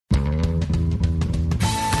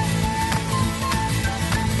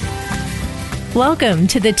Welcome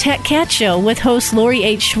to the Tech Cat Show with host Lori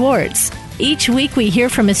H. Schwartz. Each week we hear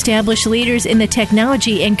from established leaders in the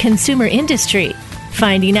technology and consumer industry.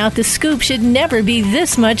 Finding out the scoop should never be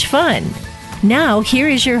this much fun. Now, here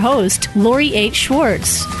is your host, Lori H.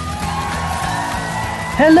 Schwartz.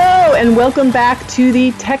 Hello, and welcome back to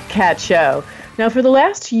the Tech Cat Show. Now, for the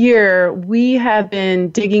last year, we have been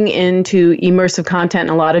digging into immersive content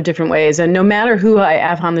in a lot of different ways. And no matter who I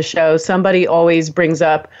have on the show, somebody always brings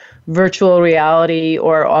up virtual reality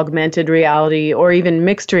or augmented reality or even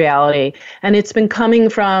mixed reality. And it's been coming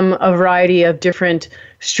from a variety of different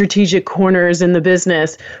strategic corners in the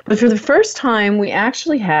business. But for the first time, we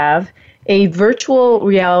actually have a virtual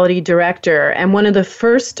reality director, and one of the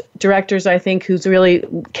first directors, I think, who's really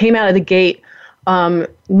came out of the gate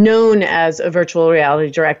known as a virtual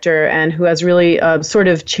reality director, and who has really sort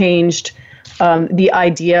of changed the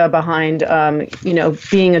idea behind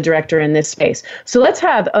being a director in this space. So let's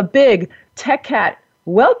have a big Tech Cat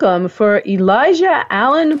welcome for Elijah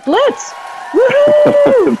Allan-Blitz.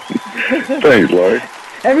 Woohoo! Thanks, Lori.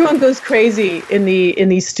 Everyone goes crazy in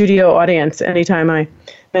the studio audience anytime I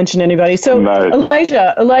mention anybody. So nice.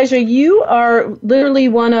 Elijah, you are literally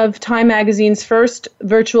one of Time Magazine's first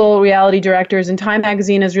virtual reality directors, and Time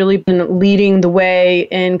Magazine has really been leading the way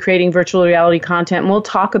in creating virtual reality content, and we'll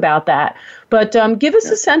talk about that. But give us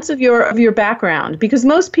a sense of your background, because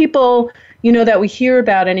most people, that we hear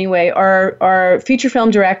about anyway, are feature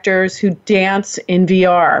film directors who dance in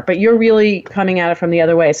VR, but you're really coming at it from the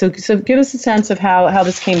other way. So give us a sense of how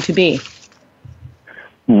this came to be.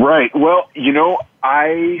 Right. Well,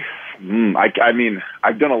 I mean,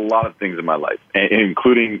 I've done a lot of things in my life,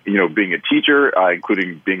 including, being a teacher,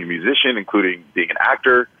 including being a musician, including being an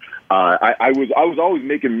actor. I was always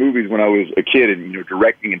making movies when I was a kid and,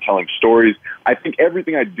 directing and telling stories. I think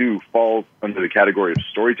everything I do falls under the category of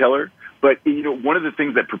storyteller. But, one of the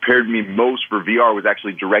things that prepared me most for VR was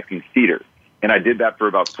actually directing theater. And I did that for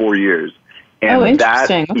about 4 years. And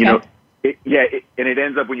interesting. That, and it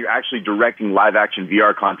ends up when you're actually directing live action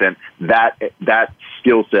VR content, that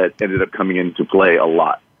skill set ended up coming into play a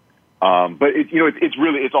lot. But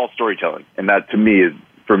it's all storytelling, and that to me is,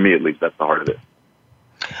 for me at least, that's the heart of it.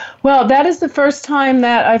 Well, that is the first time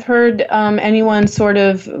that I've heard anyone sort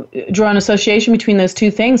of draw an association between those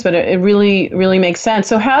two things, but it really, really makes sense.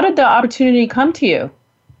 So how did the opportunity come to you?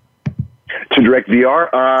 To direct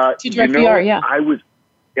VR? VR, yeah. I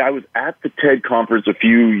was at the TED conference a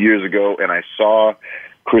few years ago, and I saw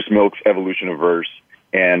Chris Milk's Evolution of Verse,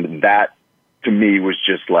 and that, to me, was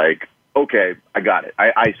just like, okay, I got it.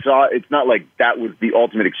 I saw, it's not like that was the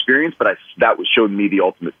ultimate experience, but showed me the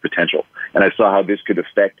ultimate potential. And I saw how this could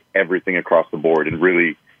affect everything across the board and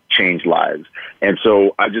really change lives. And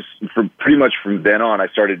so pretty much from then on, I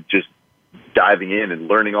started just diving in and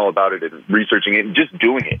learning all about it and researching it and just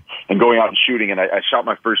doing it and going out and shooting. And I shot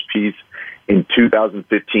my first piece in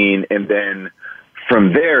 2015. And then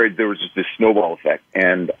from there was just this snowball effect.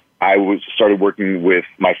 And I started working with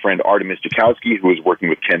my friend Artemis Jakowski, who was working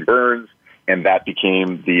with Ken Burns. And that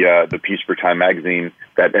became the piece for Time Magazine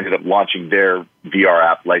that ended up launching their VR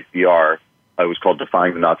app, Life VR. It was called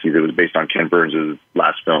Defying the Nazis. It was based on Ken Burns'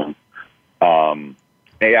 last film.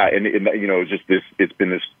 It's just this. It's been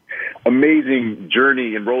this amazing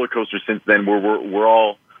journey and roller coaster since then, where we're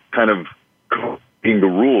all kind of being the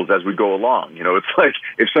rules as we go along. It's like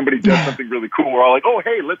if somebody does something really cool, we're all like, "Oh,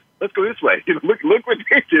 hey, let's go this way." Look what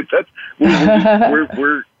they did.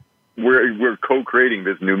 We're co-creating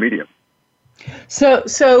this new medium. So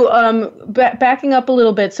backing up a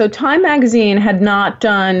little bit. So Time Magazine had not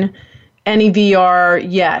done any VR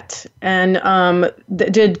yet. And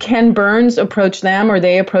did Ken Burns approach them, or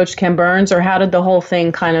they approached Ken Burns, or how did the whole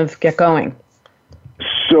thing kind of get going?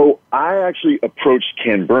 So I actually approached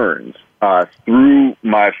Ken Burns through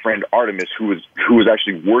my friend Artemis, who was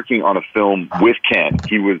actually working on a film with Ken.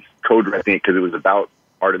 He was co-directing it because it was about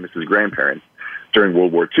Artemis's grandparents during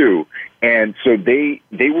World War II. And so they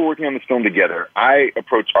were working on this film together. I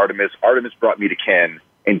approached Artemis. Artemis brought me to Ken,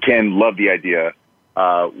 and Ken loved the idea.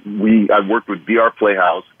 I worked with VR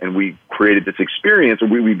Playhouse, and we created this experience,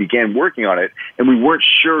 and we began working on it, and we weren't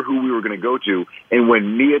sure who we were going to go to. And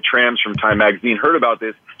when Mia Trams from Time Magazine heard about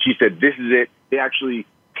this, she said, "This is it." They actually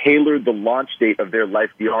tailored the launch date of their Life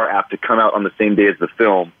VR app to come out on the same day as the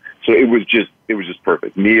film. So it was just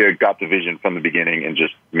perfect. Mia got the vision from the beginning and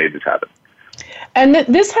just made this happen. And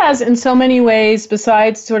this has, in so many ways,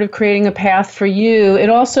 besides sort of creating a path for you, it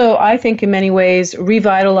also, I think, in many ways,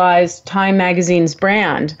 revitalized Time Magazine's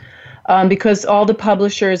brand, because all the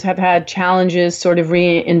publishers have had challenges sort of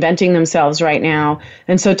reinventing themselves right now.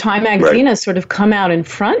 And so Time Magazine has sort of come out in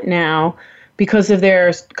front now because of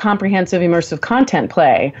their comprehensive immersive content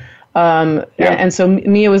play. And so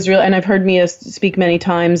Mia was real, and I've heard Mia speak many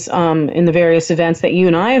times in the various events that you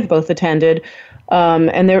and I have both attended,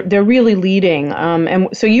 and they're really leading. And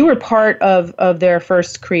so you were part of their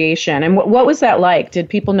first creation. And what was that like? Did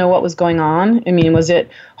people know what was going on? I mean, was it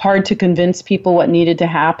hard to convince people what needed to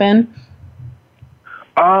happen?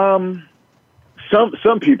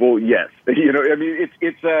 Some people, yes. I mean,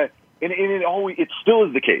 and it still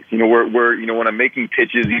is the case. Where when I'm making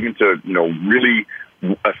pitches, even to really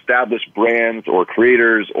established brands or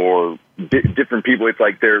creators or different people, it's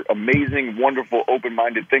like they're amazing, wonderful,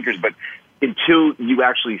 open-minded thinkers, but until you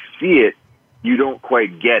actually see it, you don't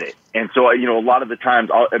quite get it. And so, a lot of the times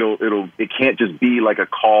it can't just be like a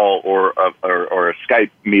call or a Skype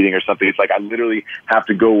meeting or something. It's like I literally have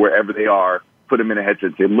to go wherever they are, put them in a headset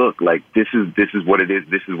and say, look, like this is what it is.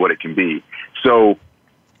 This is what it can be. So,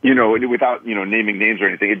 without, naming names or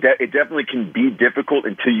anything, it definitely can be difficult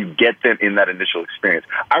until you get them in that initial experience.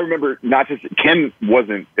 I remember Ken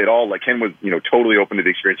wasn't at all, like Ken was, totally open to the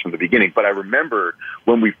experience from the beginning. But I remember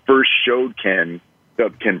when we first showed Ken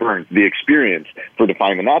Burns the experience for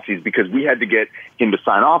Defying the Nazis, because we had to get him to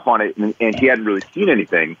sign off on it, and he hadn't really seen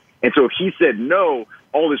anything. And so if he said no,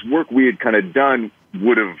 all this work we had kind of done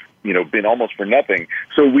would have, been almost for nothing.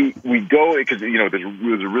 So we go, because, there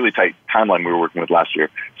was a really tight timeline we were working with last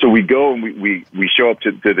year. So we go and we show up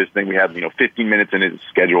to this thing. We have, 15 minutes in his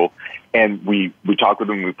schedule, and we talk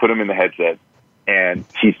with him. We put him in the headset, and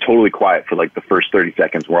he's totally quiet for like the first 30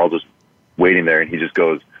 seconds. We're all just waiting there, and he just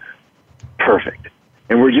goes, perfect.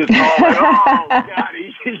 And we're just all like, oh, God,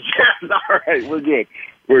 he's just, all right, we're good.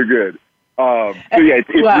 We're good. So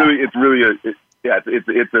yeah,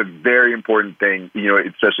 it's a very important thing,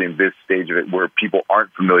 especially in this stage of it, where people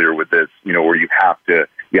aren't familiar with this, where you have to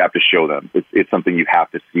show them. It's something you have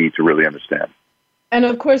to see to really understand. And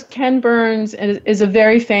of course, Ken Burns is a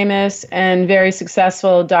very famous and very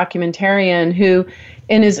successful documentarian who,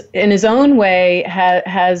 in his own way,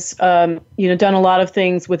 has done a lot of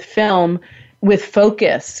things with film, with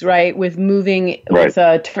focus, right? With moving, right.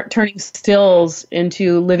 With turning stills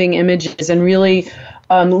into living images, and really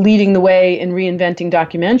leading the way in reinventing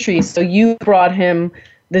documentaries. So you brought him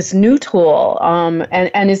this new tool, and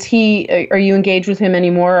are you engaged with him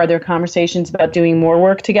anymore? Are there conversations about doing more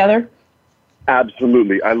work together?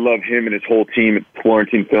 Absolutely. I love him and his whole team at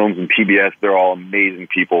Florentine Films and PBS. They're all amazing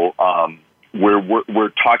people.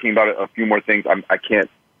 We're talking about a few more things. I can't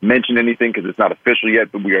mention anything because it's not official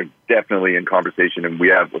yet, but we are definitely in conversation, and we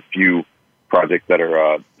have a few projects that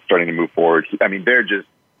are starting to move forward. I mean,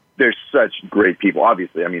 they're such great people.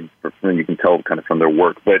 Obviously, I mean, you can tell kind of from their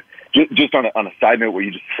work. But just on a side note, what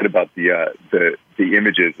you just said about the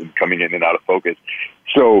images and coming in and out of focus.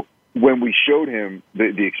 So when we showed him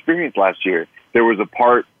the experience last year, there was a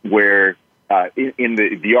part where in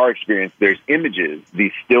the VR experience, there's images,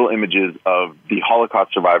 these still images of the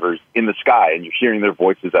Holocaust survivors in the sky, and you're hearing their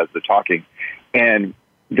voices as they're talking. And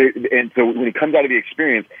so when he comes out of the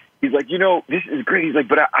experience, he's like, this is great. He's like,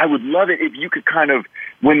 but I would love it if you could kind of,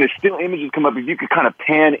 when the still images come up, if you could kind of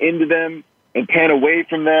pan into them and pan away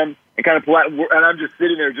from them and kind of pull out. And I'm just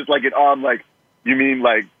sitting there just like in awe. I'm like, you mean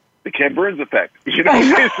like the Ken Burns effect? Basically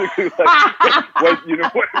like,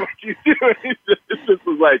 what you do. It just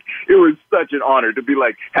was like, it was such an honor to be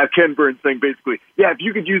like, have Ken Burns saying basically, yeah, if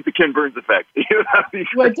you could use the Ken Burns effect.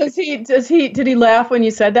 What did he laugh when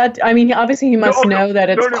you said that? I mean, obviously he must know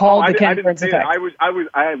that it's called the Ken Burns effect.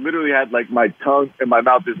 I literally had like my tongue and my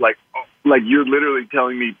mouth is like, oh, like you're literally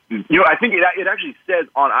telling me, I think it actually says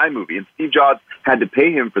on iMovie, and Steve Jobs had to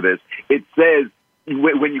pay him for this. It says,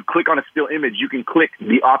 when you click on a still image, you can click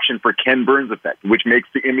the option for Ken Burns effect, which makes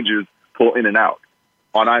the images pull in and out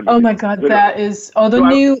on iMovie. Oh my God, that is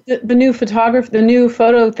the new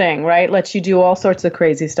photo thing, right? Lets you do all sorts of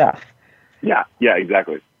crazy stuff. Yeah,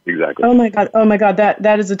 exactly. Oh my God,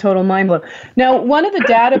 that is a total mind blow. Now, one of the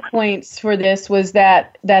data points for this was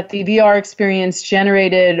that the VR experience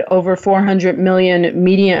generated over 400 million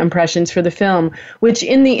media impressions for the film, which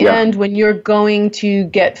in the end, when you're going to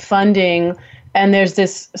get funding and there's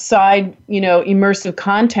this side, immersive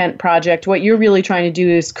content project, what you're really trying to do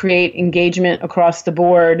is create engagement across the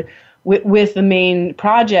board with the main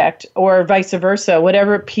project, or vice versa,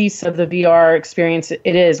 whatever piece of the VR experience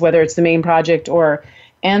it is, whether it's the main project or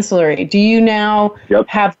ancillary. Do you now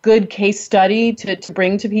have good case study to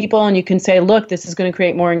bring to people, and you can say, look, this is going to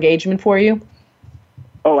create more engagement for you?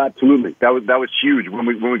 Oh, absolutely. That was huge. When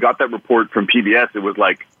we got that report from PBS, it was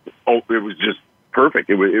like, it was just perfect.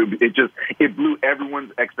 It blew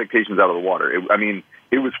everyone's expectations out of the water.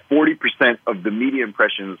 It was 40% of the media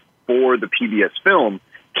impressions for the PBS film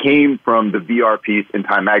came from the VR piece in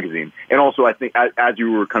Time Magazine. And also, I think, as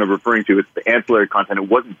you were kind of referring to, it's the ancillary content. It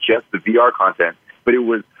wasn't just the VR content, but it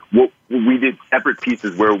was what we did separate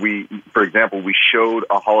pieces where we, for example, we showed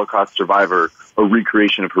a Holocaust survivor a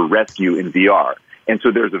recreation of her rescue in VR. And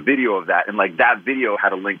so there's a video of that. And like that video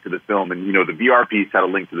had a link to the film. And, the VR piece had a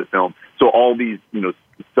link to the film. So all these,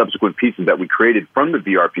 subsequent pieces that we created from the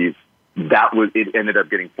VR piece, it ended up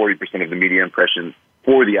getting 40% of the media impressions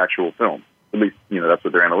for the actual film. At least, that's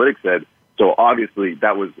what their analytics said. So obviously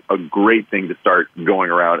that was a great thing to start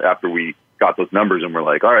going around after we got those numbers and we're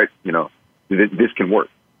like, all right, this can work.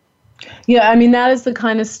 Yeah, I mean, that is the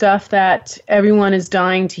kind of stuff that everyone is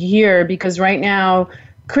dying to hear, because right now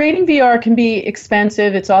creating VR can be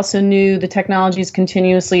expensive. It's also new. The technology is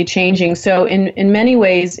continuously changing. So in many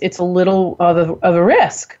ways, it's a little of a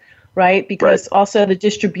risk, right? Because also the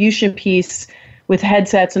distribution piece with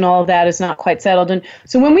headsets and all of that is not quite settled. And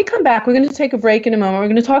so when we come back, we're going to take a break in a moment. We're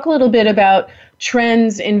going to talk a little bit about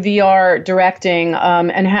trends in VR directing,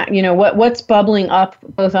 and how, what's bubbling up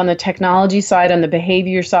both on the technology side, on the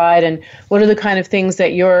behavior side, and what are the kind of things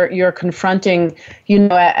that you're confronting,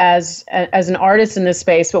 as an artist in this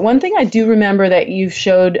space. But one thing I do remember that you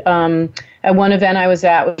showed at one event I was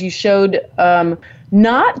at, was you showed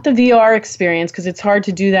not the VR experience, because it's hard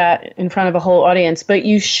to do that in front of a whole audience, but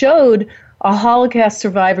you showed a Holocaust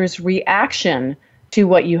survivor's reaction to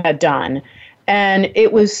what you had done. And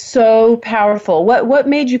it was so powerful. What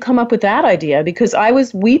made you come up with that idea? Because I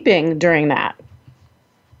was weeping during that.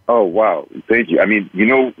 Oh, wow. Thank you. I mean,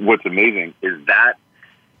 what's amazing is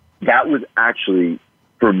that was actually,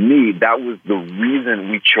 for me, that was the reason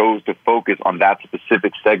we chose to focus on that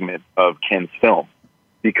specific segment of Ken's film.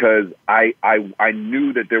 Because I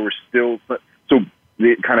knew that there were still, so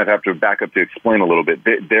they kind of have to back up to explain a little bit.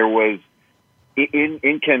 There was,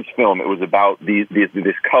 in Ken's film, it was about this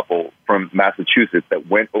couple from Massachusetts that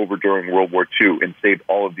went over during World War II and saved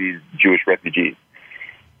all of these Jewish refugees.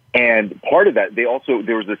 And part of that, there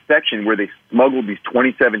was a section where they smuggled these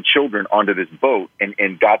 27 children onto this boat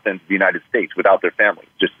and got them to the United States without their families,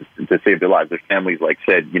 just to save their lives. Their families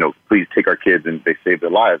said, please take our kids, and they saved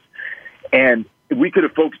their lives. And we could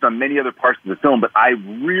have focused on many other parts of the film, but I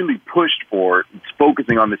really pushed for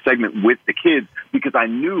focusing on the segment with the kids, because I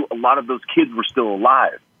knew a lot of those kids were still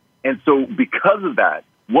alive. And so because of that,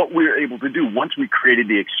 what we were able to do once we created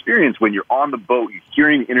the experience, when you're on the boat, you're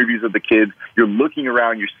hearing interviews of the kids, you're looking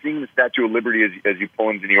around, you're seeing the Statue of Liberty as you pull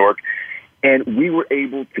into New York, and we were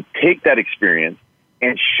able to take that experience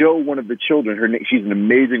and show one of the children, she's an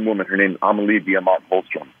amazing woman, her name is Amelie Diamant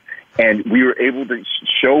Holstrom, and we were able to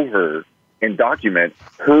show her and document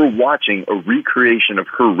her watching a recreation of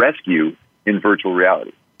her rescue in virtual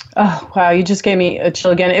reality. Oh, wow. You just gave me a chill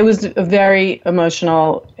again. It was a very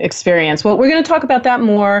emotional experience. Well, we're going to talk about that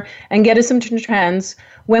more and get us some trends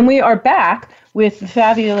when we are back with the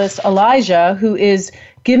fabulous Elijah, who is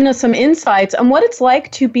giving us some insights on what it's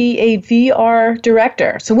like to be a VR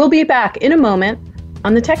director. So we'll be back in a moment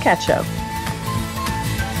on the Tech Cat Show.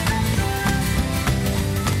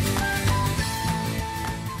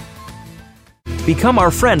 Become our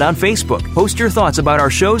friend on Facebook. Post your thoughts about our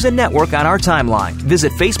shows and network on our timeline.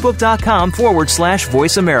 Visit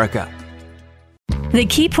facebook.com/Voice America. The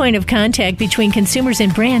key point of contact between consumers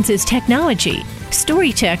and brands is technology.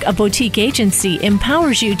 StoryTech, a boutique agency,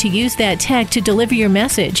 empowers you to use that tech to deliver your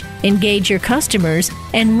message, engage your customers,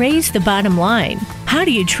 and raise the bottom line. How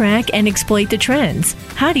do you track and exploit the trends?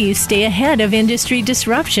 How do you stay ahead of industry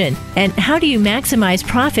disruption? And how do you maximize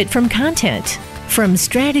profit from content? From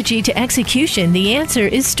strategy to execution, the answer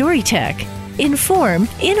is StoryTech. Inform,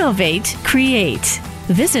 innovate, create.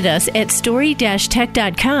 Visit us at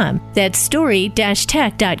story-tech.com. That's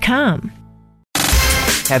story-tech.com.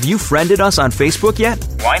 Have you friended us on Facebook yet?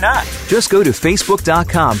 Why not? Just go to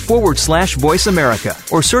facebook.com/Voice America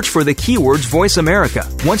or search for the keywords Voice America.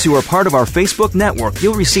 Once you are part of our Facebook network,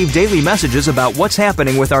 you'll receive daily messages about what's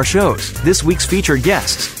happening with our shows, this week's featured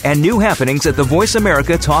guests, and new happenings at the Voice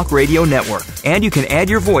America Talk Radio Network. And you can add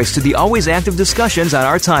your voice to the always active discussions on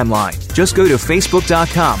our timeline. Just go to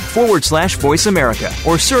facebook.com/Voice America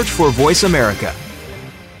or search for Voice America.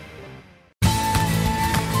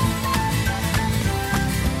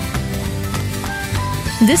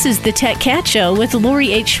 This is the Tech Cat Show with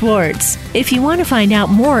Lori H. Schwartz. If you want to find out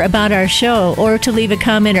more about our show or to leave a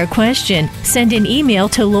comment or question, send an email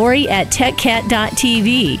to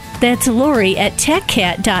Lori@techcat.tv. That's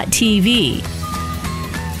Lori@techcat.tv.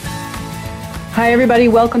 Hi, everybody.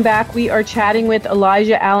 Welcome back. We are chatting with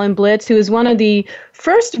Elijah Allan-Blitz, who is one of the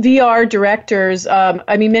first VR directors.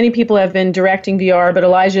 Many people have been directing VR, but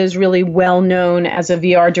Elijah is really well known as a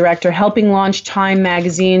VR director, helping launch Time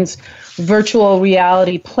Magazine's virtual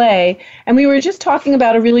reality play. And we were just talking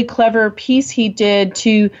about a really clever piece he did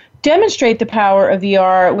to demonstrate the power of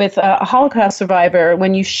VR with a Holocaust survivor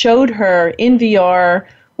when you showed her in VR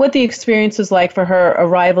what the experience was like for her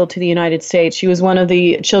arrival to the United States. She was one of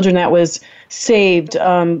the children that was saved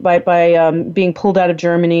by being pulled out of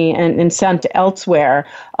Germany and sent elsewhere.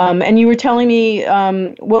 And you were telling me,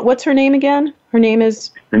 what's her name again? Her name is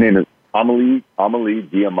Amelie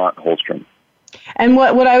Diamant Holstrom. And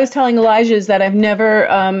what I was telling Elijah is that I've never,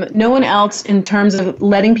 no one else in terms of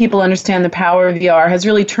letting people understand the power of VR has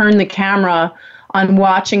really turned the camera on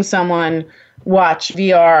watching someone watch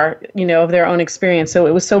VR, of their own experience. So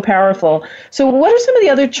it was so powerful. So what are some of the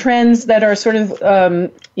other trends that are sort of,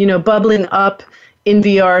 bubbling up in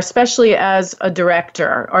VR, especially as a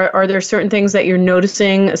director? Are there certain things that you're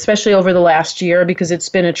noticing, especially over the last year, because it's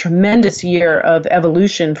been a tremendous year of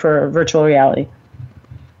evolution for virtual reality?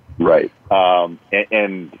 Right.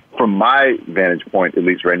 And from my vantage point, at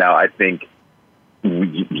least right now, I think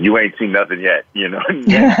you ain't seen nothing yet.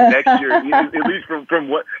 Next year, at least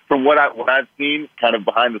from what I've seen, kind of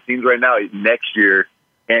behind the scenes right now, next year,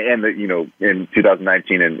 and in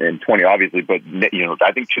 2019 and 20, obviously, but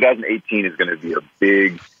I think 2018 is going to be a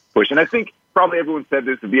big push, and I think probably everyone said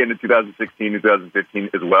this at the end of 2016 and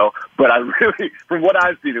 2015 as well. But I really, from what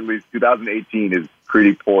I've seen, at least 2018 is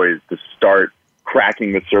pretty poised to start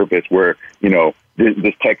cracking the surface where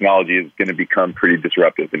this technology is going to become pretty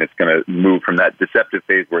disruptive, and it's going to move from that deceptive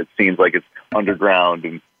phase where it seems like it's underground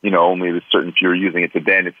and only a certain few are using it, to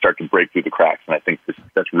then it starts to break through the cracks. And I think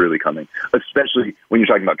that's really coming, especially when you're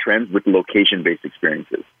talking about trends with location-based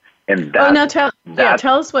experiences. And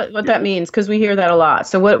tell us what that means, because we hear that a lot.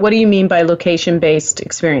 So what do you mean by location-based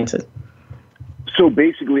experiences? So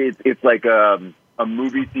basically, it's like a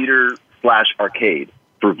movie theater / arcade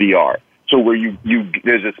for VR. So where you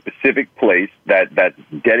there's a specific place that's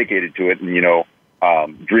dedicated to it, and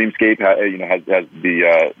Dreamscape has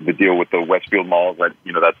the deal with the Westfield Mall.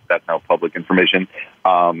 That's now public information,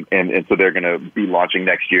 and so they're going to be launching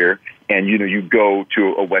next year. And you go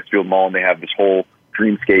to a Westfield Mall and they have this whole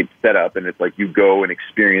Dreamscape set up, and it's like you go and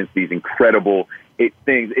experience these incredible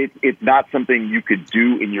things. It's not something you could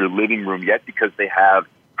do in your living room yet, because they have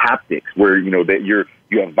haptics where that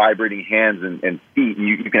you have vibrating hands and feet, and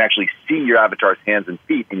you can actually see your avatar's hands and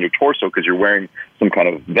feet in your torso because you're wearing some kind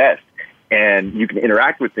of vest, and you can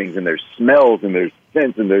interact with things, and there's smells and there's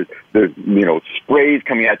scents and there's sprays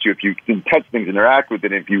coming at you if you can touch things, interact with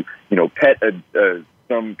it. If you pet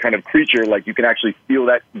some kind of creature, like you can actually feel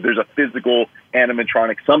that there's a physical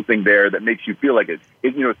animatronic something there that makes you feel like it.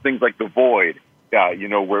 Things like the void.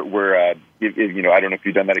 Where I don't know if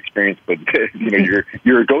you've done that experience, but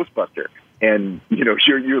you're a Ghostbuster, and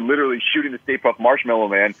you're literally shooting the Stay Puft Marshmallow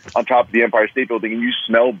Man on top of the Empire State Building, and you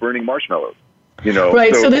smell burning marshmallows.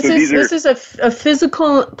 Right. So this is a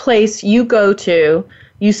physical place you go to.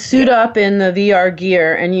 You suit up in the VR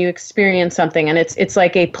gear and you experience something, and it's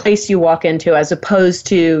like a place you walk into as opposed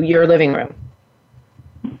to your living room.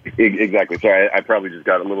 Exactly. Sorry, I probably just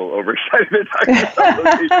got a little overexcited talking about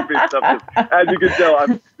location-based stuff. As you can tell,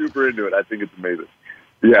 I'm super into it. I think it's amazing.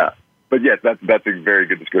 Yeah, but yes, that's a very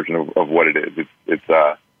good description of what it is. It's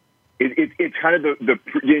kind of the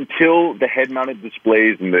until the head-mounted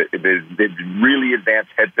displays and the really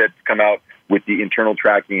advanced headsets come out with the internal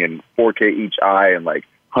tracking and 4K each eye and like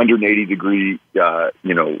 180-degree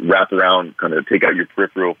wrap around, kind of take out your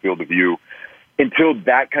peripheral field of view. Until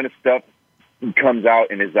that kind of stuff comes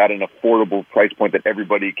out and is at an affordable price point that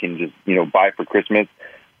everybody can just buy for Christmas,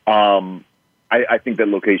 I think that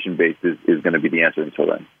location-based is going to be the answer until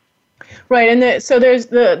then. Right, and so there's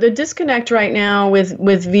the disconnect right now with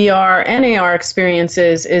VR and AR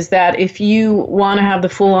experiences is that if you want to have the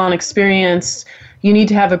full-on experience, you need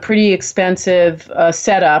to have a pretty expensive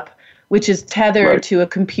setup, which is tethered to a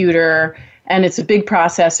computer, and it's a big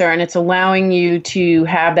processor, and it's allowing you to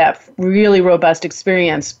have that really robust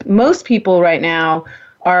experience. Most people right now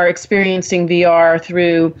are experiencing VR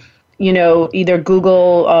through, either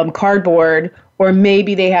Google Cardboard, or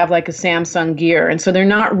maybe they have like a Samsung Gear. And so they're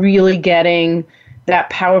not really getting that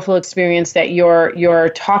powerful experience that you're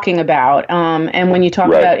talking about. And when you talk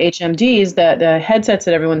about HMDs, the headsets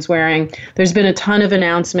that everyone's wearing, there's been a ton of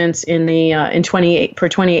announcements for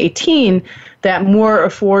 2018 that more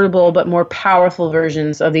affordable but more powerful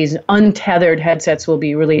versions of these untethered headsets will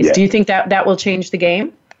be released. Yeah. Do you think that will change the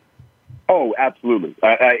game? Oh, absolutely.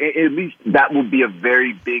 At least that will be a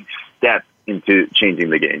very big step into changing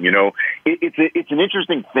the game. It's an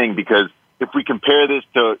interesting thing because if we compare this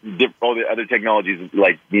to all the other technologies,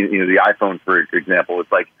 like the iPhone, for example,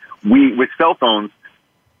 it's like with cell phones,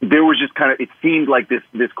 there was just it seemed like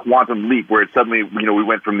this quantum leap where it suddenly, we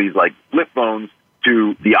went from these like flip phones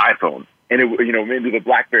to the iPhone, and it, maybe the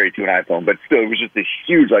BlackBerry to an iPhone, but still it was just this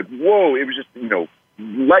huge, like, whoa, it was just,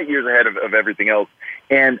 light years ahead of everything else.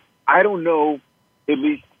 And I don't know, at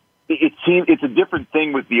least it seems it's a different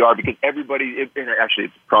thing with VR because everybody, and actually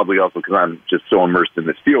it's probably also because I'm just so immersed in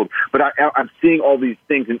this field, but I'm seeing all these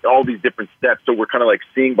things and all these different steps. So we're kind of like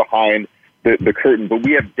seeing behind the curtain, but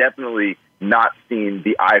we have definitely not seen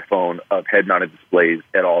the iPhone of head-mounted displays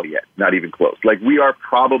at all yet. Not even close. Like we are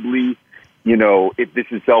probably, if this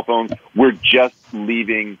is cell phones, we're just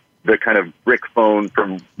leaving the kind of brick phone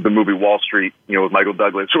from the movie Wall Street, with Michael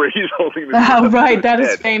Douglas, where he's holding the oh, right, that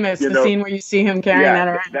is famous. The scene where you see him carrying that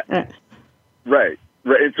around. Right.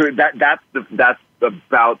 And so that's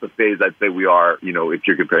about the phase I'd say we are. If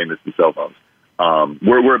you're comparing this to cell phones,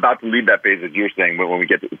 we're about to leave that phase, as you're saying, when we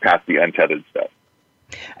get past the untethered stuff.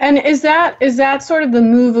 And is that sort of the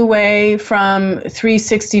move away from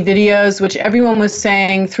 360 videos, which everyone was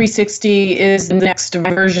saying 360 is the next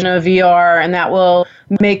version of VR, and that will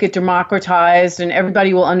make it democratized, and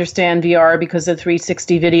everybody will understand VR because of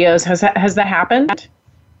 360 videos. Has that happened?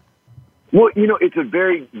 Well, it's a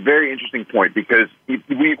very, very interesting point because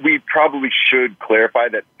we probably should clarify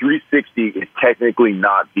that 360 is technically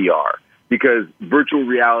not VR because virtual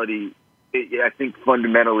reality, I think,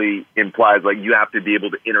 fundamentally implies like you have to be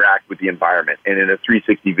able to interact with the environment. And in a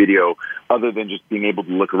 360 video, other than just being able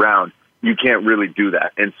to look around, you can't really do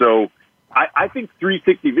that. And so I think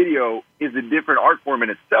 360 video is a different art form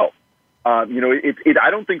in itself. I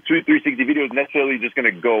don't think 360 video is necessarily just going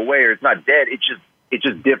to go away or it's not dead. It's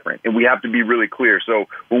just different. And we have to be really clear. So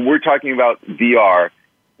when we're talking about VR,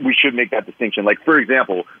 we should make that distinction. Like, for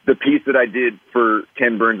example, the piece that I did for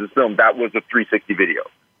Ken Burns' film, that was a 360 video.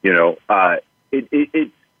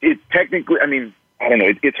 It's technically, I mean, I don't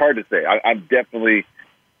know. It's hard to say. I'm definitely,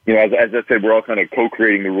 as I said, we're all kind of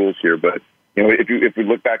co-creating the rules here. But if we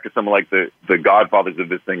look back to someone like the godfathers of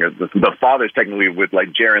this thing, or the fathers technically with like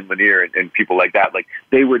Jaron Lanier and people like that, like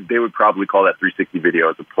they would probably call that 360 video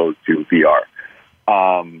as opposed to VR.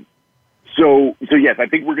 So yes, I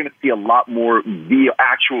think we're going to see a lot more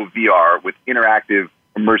actual VR with interactive,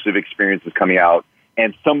 immersive experiences coming out,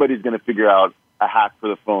 and somebody's going to figure out a hack for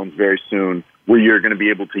the phones very soon where you're going to be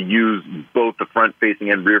able to use both the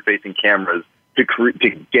front-facing and rear-facing cameras to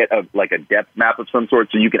get a depth map of some sort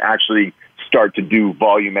so you can actually start to do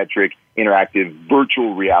volumetric, interactive,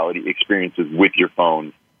 virtual reality experiences with your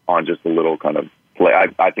phone on just a little kind of play.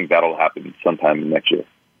 I think that'll happen sometime next year.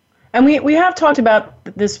 And we have talked about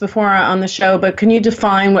this before on the show, but can you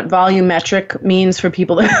define what volumetric means for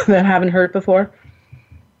people that haven't heard it before?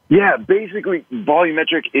 Yeah, basically,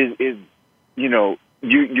 volumetric is you're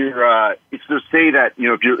it's to say that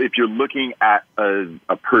if you're looking at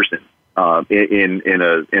a person in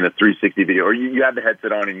a 360 video, or you have the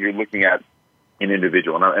headset on and you're looking at an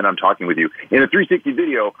individual, and I'm talking with you in a 360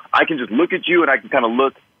 video, I can just look at you and I can kind of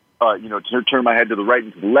look, turn my head to the right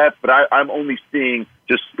and to the left, but I'm only seeing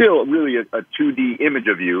just still really a 2D image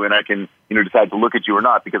of you, and I can decide to look at you or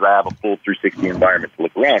not because I have a full 360 environment to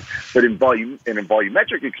look around. But in a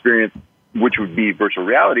volumetric experience, which would be virtual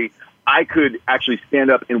reality, I could actually stand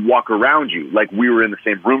up and walk around you like we were in the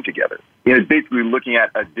same room together. It's basically looking at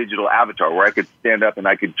a digital avatar where I could stand up and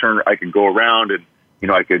I could go around and,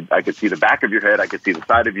 I could see the back of your head. I could see the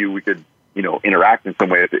side of you. We could, interact in some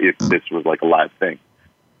way if this was like a live thing.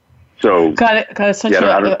 So got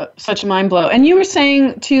it. Such a mind blow. And you were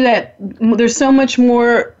saying too that there's so much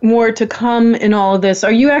more to come in all of this.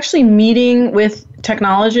 Are you actually meeting with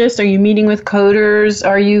technologists? Are you meeting with coders?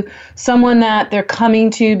 Are you someone that they're coming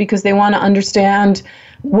to because they want to understand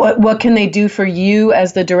what can they do for you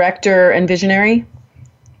as the director and visionary?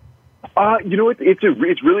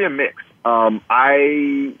 It's really a mix.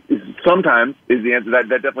 I sometimes is the answer. That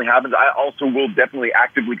definitely happens. I also will definitely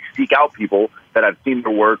actively seek out people that I've seen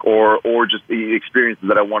their work or just the experiences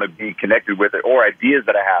that I want to be connected with or ideas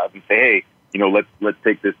that I have and say, hey, let's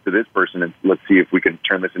take this to this person and let's see if we can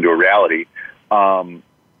turn this into a reality.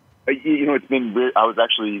 It's been weird. I was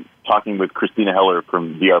actually talking with Christina Heller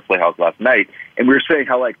from VR Playhouse last night, and we were saying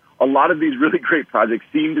how like a lot of these really great projects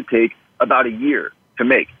seem to take about a year to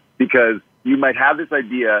make because you might have this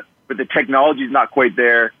idea, but the technology is not quite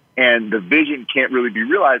there, and the vision can't really be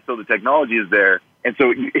realized till the technology is there. And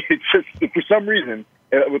so it's just, for some reason,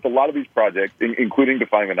 with a lot of these projects, including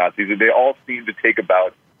Defying the Nazis, they all seem to take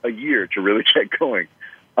about a year to really get going.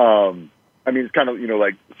 I mean, it's kind of,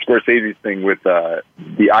 like Scorsese's thing with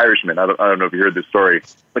The Irishman. I don't know if you heard this story,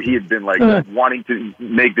 but he had been wanting to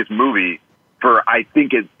make this movie for, I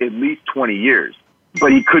think, at least 20 years.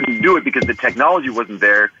 But he couldn't do it because the technology wasn't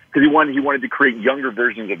there, because he wanted to create younger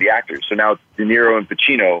versions of the actors. So now it's De Niro and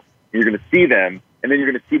Pacino. You're going to see them, and then you're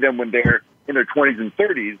going to see them when they're in their 20s and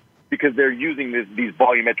 30s, because they're using these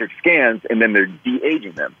volumetric scans, and then they're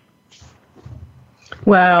de-aging them.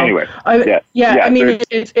 Wow. Anyway, I mean,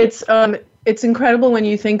 it's incredible when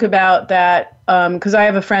you think about that, because I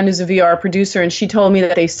have a friend who's a VR producer, and she told me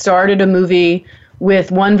that they started a movie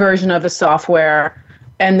with one version of a software,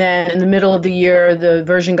 and then in the middle of the year, the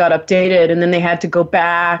version got updated, and then they had to go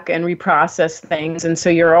back and reprocess things. And so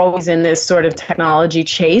you're always in this sort of technology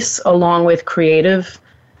chase along with creative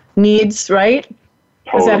needs, right?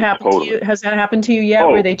 Has that happened to you? Has that happened to you yet,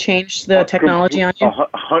 where they changed the technology on you?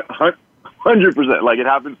 100%. Like, it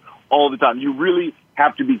happens all the time. You really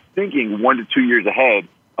have to be thinking 1 to 2 years ahead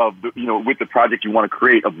of with the project you want to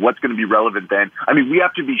create, of what's going to be relevant then. I mean, we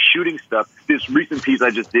have to be shooting stuff. This recent piece I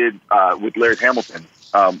just did with Larry Hamilton,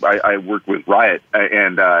 I worked with Riot,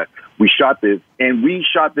 and we shot this in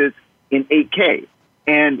 8K.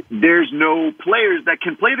 And there's no players that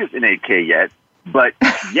can play this in 8K yet. But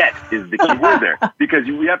yet is the key word there, because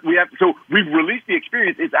we have. So we've released the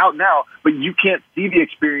experience; it's out now, but you can't see the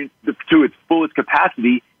experience to its fullest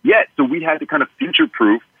capacity yet. So we had to kind of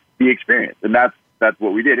future-proof the experience, and that's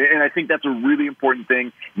what we did. And I think that's a really important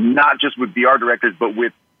thing, not just with VR directors, but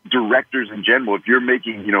with directors in general. If you're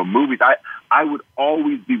making movies, I would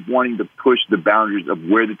always be wanting to push the boundaries of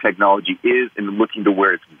where the technology is and looking to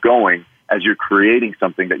where it's going as you're creating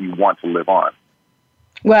something that you want to live on.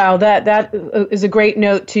 Wow, that is a great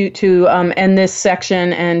note to end this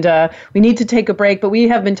section, and we need to take a break. But we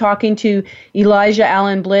have been talking to Elijah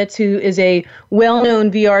Allan-Blitz, who is a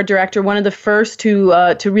well-known VR director, one of the first to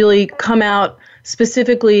really come out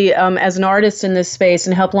specifically as an artist in this space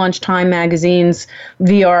and help launch Time Magazine's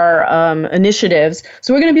VR initiatives.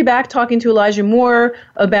 So we're going to be back talking to Elijah more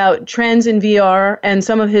about trends in VR and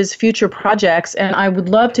some of his future projects. And I would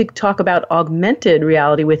love to talk about augmented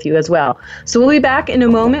reality with you as well. So we'll be back in a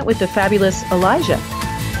moment with the fabulous Elijah.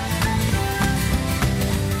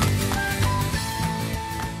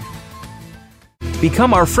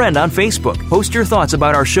 Become our friend on Facebook. Post your thoughts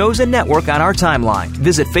about our shows and network on our timeline.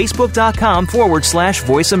 Visit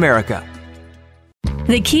facebook.com/Voice America.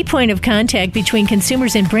 The key point of contact between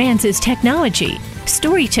consumers and brands is technology.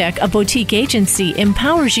 StoryTech, a boutique agency,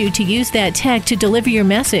 empowers you to use that tech to deliver your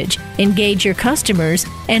message, engage your customers,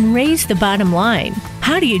 and raise the bottom line.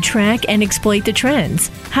 How do you track and exploit the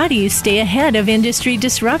trends? How do you stay ahead of industry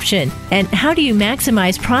disruption? And how do you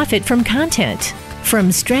maximize profit from content?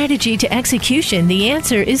 From strategy to execution, the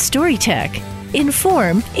answer is StoryTech.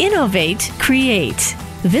 Inform, innovate, create.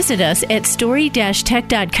 Visit us at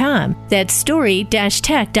story-tech.com. That's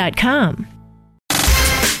story-tech.com.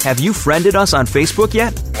 Have you friended us on Facebook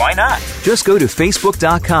yet? Why not? Just go to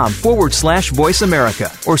facebook.com/Voice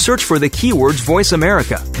America or search for the keywords Voice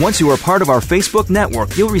America. Once you are part of our Facebook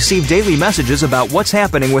network, you'll receive daily messages about what's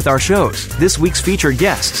happening with our shows, this week's featured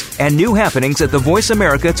guests, and new happenings at the Voice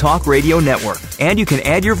America Talk Radio Network. And you can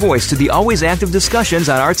add your voice to the always active discussions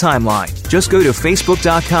on our timeline. Just go to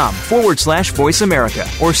facebook.com/Voice America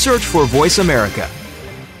or search for Voice America.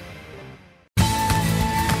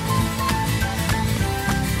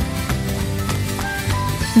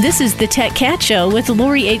 This is the Tech Cat Show with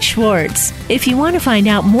Lori H. Schwartz. If you want to find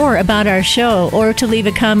out more about our show or to leave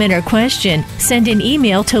a comment or question, send an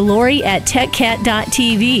email to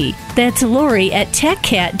lori@techcat.tv. That's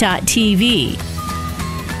lori@techcat.tv.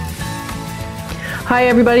 Hi,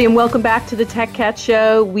 everybody, and welcome back to the Tech Cat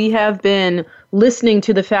Show. We have been listening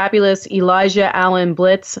to the fabulous Elijah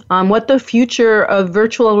Allan-Blitz on what the future of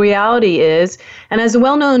virtual reality is. And as a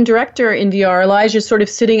well-known director in VR, Elijah is sort of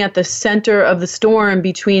sitting at the center of the storm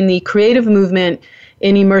between the creative movement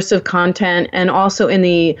in immersive content and also in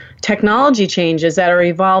the technology changes that are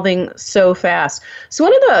evolving so fast. So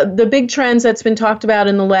one of the big trends that's been talked about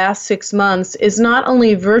in the last 6 months is not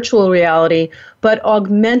only virtual reality, but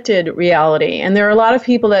augmented reality. And there are a lot of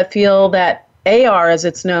people that feel that AR, as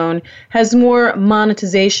it's known, has more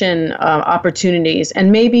monetization opportunities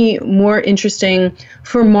and maybe more interesting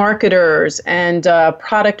for marketers and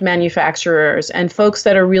product manufacturers and folks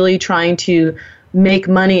that are really trying to make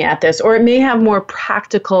money at this, or it may have more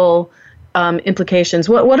practical implications.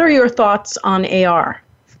 What are your thoughts on AR?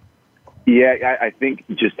 Yeah, I think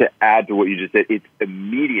just to add to what you just said, it's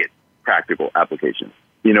immediate practical applications.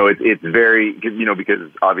 It's very,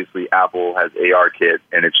 because obviously Apple has AR kit,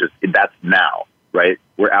 and it's just, that's now, right?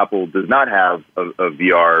 Where Apple does not have a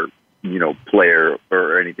VR player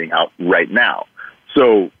or anything out right now.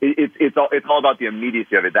 So it's all about the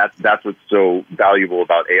immediacy of it. That's what's so valuable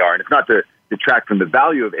about AR. And it's not to detract from the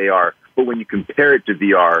value of AR, but when you compare it to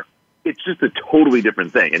VR, it's just a totally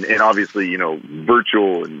different thing. And obviously,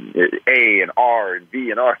 virtual and A and R and V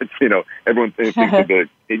and R, everyone thinks that they're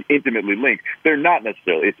intimately linked. They're not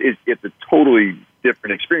necessarily. It's a totally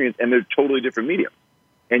different experience, and they're totally different mediums.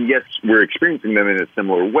 And yes, we're experiencing them in a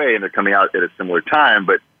similar way, and they're coming out at a similar time,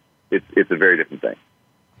 but it's a very different thing.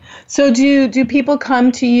 So do people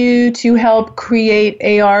come to you to help create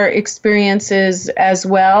AR experiences as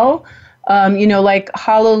well? Like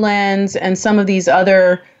HoloLens and some of these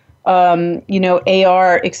other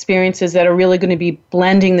AR experiences that are really going to be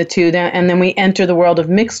blending the two, and then we enter the world of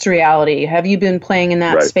mixed reality. Have you been playing in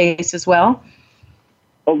that space as well?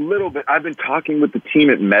 A little bit. I've been talking with the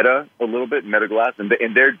team at Meta a little bit, Meta Glass, and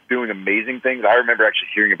they're doing amazing things. I remember actually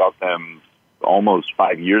hearing about them almost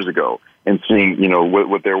 5 years ago and seeing,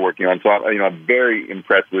 what they're working on. So, I'm very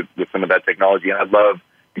impressed with some of that technology, and I love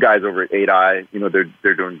the guys over at 8i.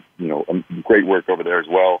 They're doing, great work over there as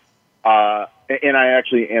well. And I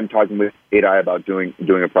actually am talking with 8i about doing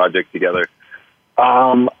a project together.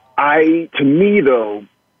 To me though,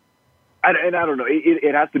 I don't know,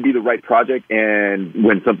 it has to be the right project, and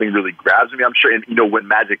when something really grabs me, I'm sure, and when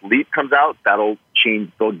Magic Leap comes out, that'll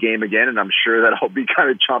change the game again, and I'm sure that I'll be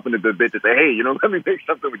kind of chomping at the bit to say, hey, let me make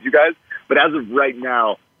something with you guys. But as of right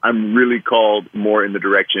now, I'm really called more in the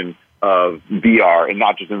direction of VR, and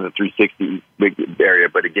not just in the 360 area,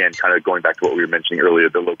 but again, kind of going back to what we were mentioning earlier,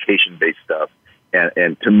 the location-based stuff.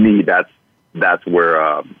 And to me, that's where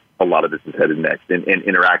a lot of this is headed next, and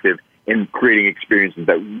interactive, and creating experiences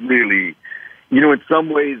that really, in some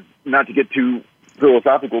ways, not to get too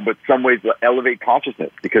philosophical, but some ways will elevate consciousness,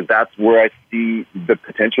 because that's where I see the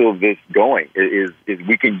potential of this going, is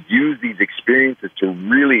we can use these experiences to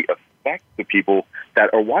really affect the people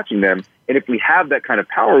that are watching them. And if we have that kind of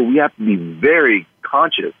power, we have to be very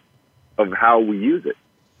conscious of how we use it.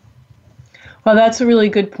 Well, that's a really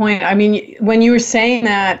good point. I mean, when you were saying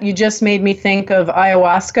that, you just made me think of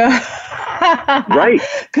ayahuasca. Right.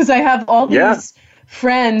 Because I have all these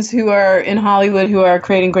friends who are in Hollywood who are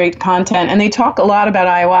creating great content, and they talk a lot about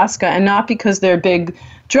ayahuasca, and not because they're big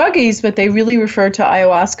druggies, but they really refer to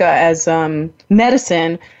ayahuasca as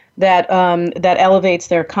medicine that elevates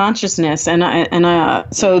their consciousness, and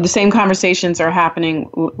so the same conversations are happening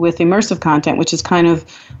with immersive content, which is kind of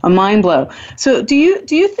a mind blow. So do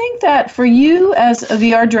you think that for you as a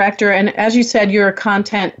VR director, and as you said, you're a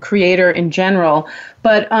content creator in general,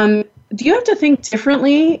 but do you have to think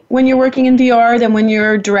differently when you're working in VR than when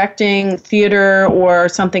you're directing theater or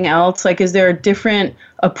something else? Like, is there a different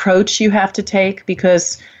approach you have to take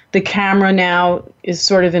because the camera now is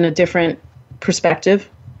sort of in a different perspective?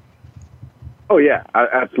 Oh, yeah,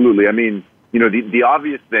 absolutely. I mean, the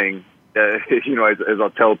obvious thing, as I'll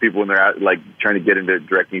tell people when they're trying to get into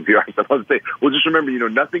directing VR stuff, I'll say, well, just remember,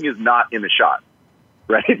 nothing is not in the shot,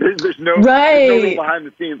 right? There's no thing behind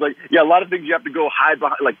the scenes. A lot of things you have to go hide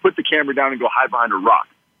behind, put the camera down and go hide behind a rock.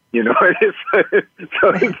 You have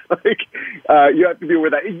to be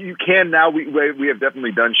aware that you can now. We have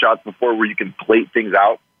definitely done shots before where you can plate things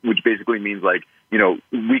out, which basically means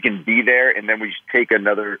we can be there and then we just take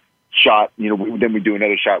another shot, then we do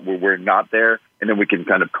another shot where we're not there, and then we can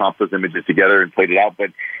kind of comp those images together and plate it out.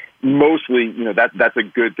 But mostly, that's a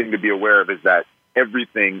good thing to be aware of, is that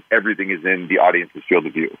everything is in the audience's field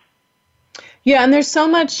of view. Yeah, and there's so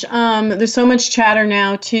much chatter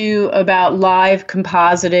now too about live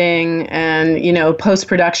compositing and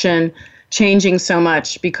post-production changing so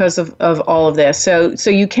much because of all of this. So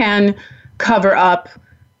you can cover up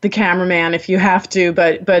the cameraman if you have to,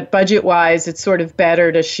 but budget-wise, it's sort of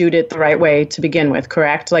better to shoot it the right way to begin with,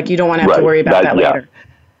 correct? You don't want to have to worry about that later.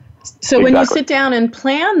 So when you sit down and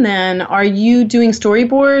plan, then, are you doing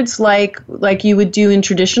storyboards like you would do in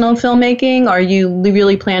traditional filmmaking? Are you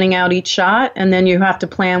really planning out each shot, and then you have to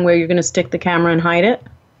plan where you're going to stick the camera and hide it?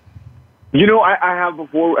 I have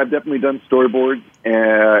before. I've definitely done storyboards,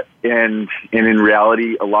 and in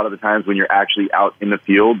reality, a lot of the times when you're actually out in the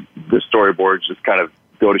field, the storyboards just kind of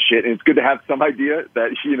go to shit. And it's good to have some idea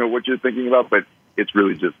that what you're thinking about, but it's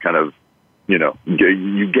really just kind of you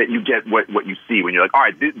get what you see when you're like, all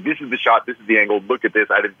right, this is the shot, this is the angle. Look at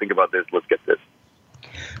this. I didn't think about this. Let's get this.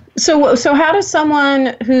 So how does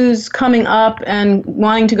someone who's coming up and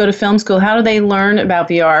wanting to go to film school, how do they learn about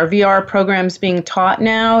VR? Are VR programs being taught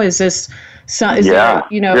now? Is this how do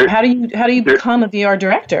you become a VR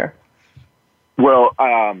director? Well,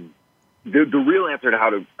 the real answer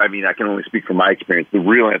to I can only speak from my experience. The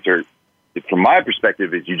real answer, from my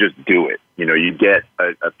perspective, is you just do it. You get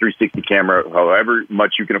a 360 camera, however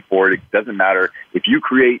much you can afford. It doesn't matter. If you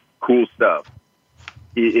create cool stuff,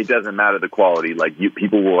 it doesn't matter the quality. Like,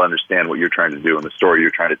 people will understand what you're trying to do and the story you're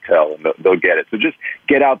trying to tell, and they'll get it. So just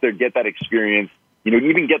get out there, get that experience.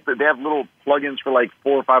 Even they have little plugins for like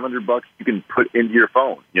 $400 or $500 you can put into your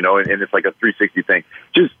phone, and it's like a 360 thing.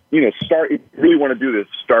 Just, start. If you really want to do this,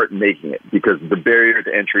 start making it, because the barrier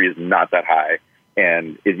to entry is not that high.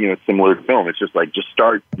 And it's similar to film. It's just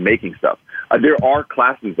start making stuff. There are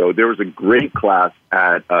classes, though. There was a great class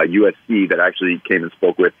at USC that I actually came and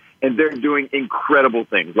spoke with, and they're doing incredible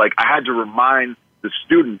things. Like, I had to remind the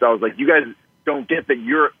students, I was like, you guys don't get that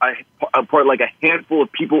you're a part, like a handful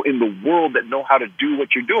of people in the world that know how to do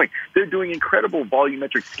what you're doing. They're doing incredible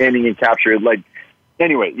volumetric scanning and capture.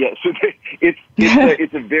 Anyway, yeah. So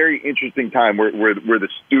it's a very interesting time where the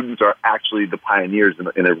students are actually the pioneers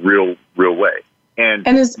in a real way. And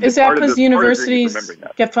is that because universities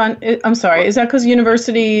get fund? I'm sorry. Is that because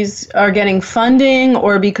universities are getting funding,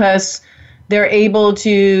 or because they're able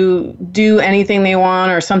to do anything they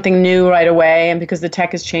want or something new right away, and because the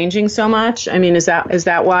tech is changing so much? I mean, is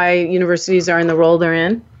that why universities are in the role they're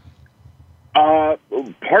in?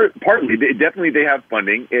 Partly. Definitely they have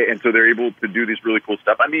funding, and so they're able to do this really cool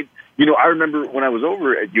stuff. I mean, I remember when I was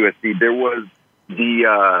over at USC, there was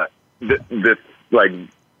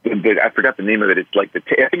I forgot the name of it. It's like I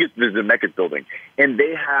think it's the Zemeckis building, and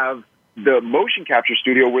they have the motion capture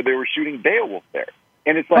studio where they were shooting Beowulf there.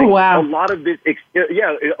 And it's like, a lot of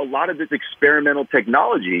this experimental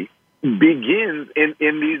technology begins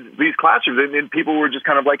in these classrooms, and people were just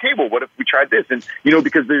kind of like, hey, well, what if we tried this? And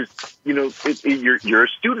because there's you're a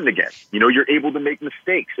student again. You're able to make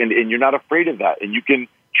mistakes, and you're not afraid of that, and you can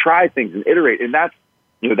try things and iterate, and that's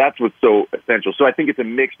what's so essential. So I think it's a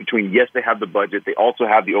mix between, yes, they have the budget, they also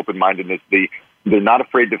have the open-mindedness, they're not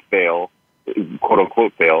afraid to fail, quote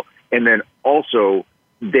unquote fail, and then also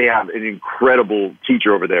they have an incredible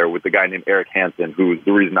teacher over there with the guy named Eric Hansen, who is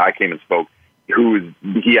the reason I came and spoke.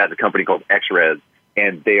 He has a company called X-Res,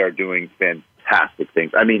 and they are doing fantastic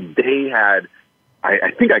things. I mean, they had,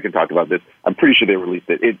 I think I can talk about this. I'm pretty sure they released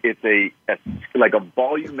it. It's like a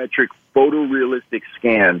volumetric photorealistic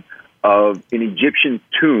scan of an Egyptian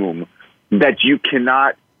tomb that you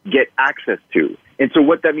cannot get access to. And so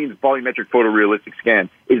what that means, volumetric photorealistic scan,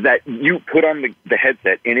 is that you put on the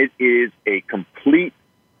headset, and it is a complete,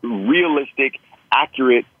 realistic,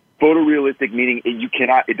 accurate, photorealistic, meaning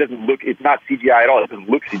it's not CGI at all. It doesn't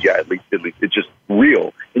look CGI, at least. It's just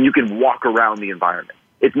real. And you can walk around the environment.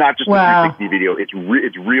 It's not just a 360 video. It's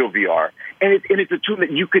real VR. And it's a tool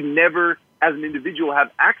that you could never, as an individual,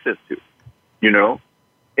 have access to,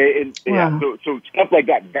 So stuff like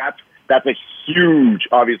that, that's a huge,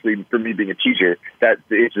 obviously, for me being a teacher, that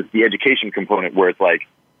it's just the education component where it's like,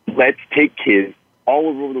 let's take kids all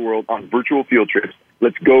over the world on virtual field trips.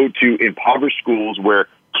 Let's go to impoverished schools where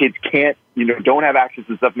kids can't, don't have access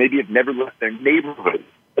to stuff, maybe have never left their neighborhood.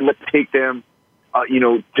 And let's take them,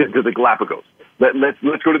 to the Galapagos. Let's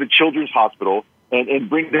go to the children's hospital and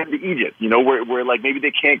bring them to Egypt, where like maybe they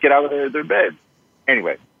can't get out of their bed.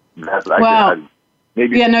 Anyway, I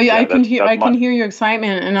can hear your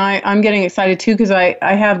excitement, and I'm getting excited too, because I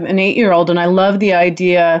have an 8-year-old, and I love the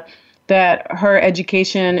idea that her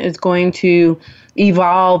education is going to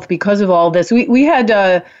evolve because of all this. We had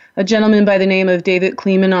a gentleman by the name of David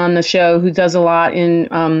Kleeman on the show who does a lot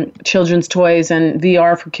in children's toys and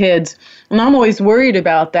VR for kids, and I'm always worried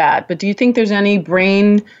about that. But do you think there's any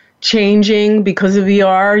brain changing because of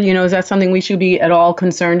VR? Is that something we should be at all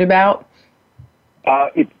concerned about?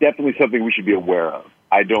 It's definitely something we should be aware of.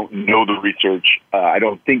 I don't know the research. I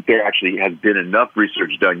don't think there actually has been enough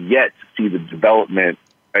research done yet to see the development,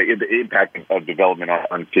 the impact of development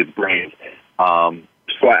on kids' brains.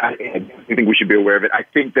 So I think we should be aware of it. I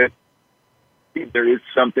think that there is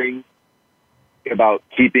something about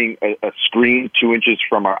keeping a screen 2 inches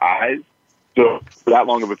from our eyes for that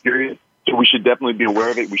long of a period. So we should definitely be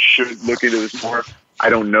aware of it. We should look into this more.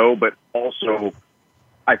 I don't know, but also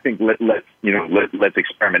I think let's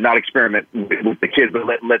experiment. Not experiment with the kids, but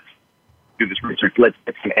let's do this research. Let's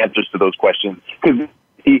get some answers to those questions, because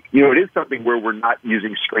it is something where we're not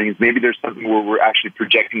using screens. Maybe there's something where we're actually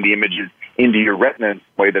projecting the images into your retina in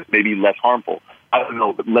a way that's maybe less harmful. I don't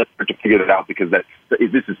know, but let's start to figure that out, because this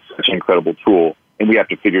is such an incredible tool, and we have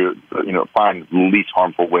to find the least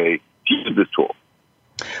harmful way to use this tool.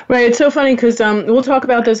 Right. It's so funny because we'll talk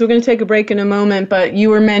about this. We're going to take a break in a moment, but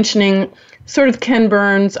you were mentioning sort of Ken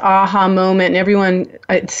Burns' aha moment, and everyone,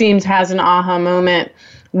 it seems, has an aha moment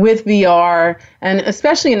with VR, and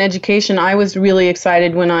especially in education. I was really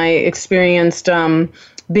excited when I experienced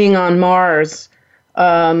being on Mars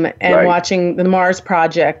and Right. watching the Mars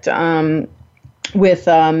project with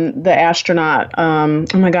the astronaut. Oh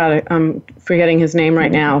my God, I'm forgetting his name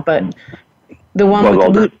right now, but the one Buzz with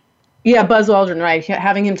Aldrin. Yeah, Buzz Aldrin, right.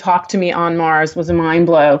 Having him talk to me on Mars was a mind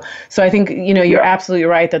blow. So I think, you're Yeah. absolutely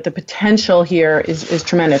right that the potential here is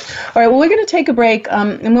tremendous. All right, well, we're going to take a break.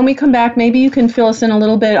 And when we come back, maybe you can fill us in a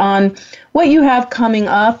little bit on what you have coming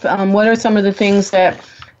up. What are some of the things that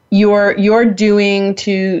you're doing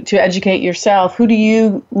to educate yourself? Who do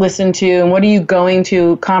you listen to, and what are you going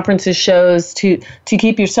to, conferences, shows, to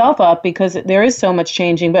keep yourself up? Because there is so much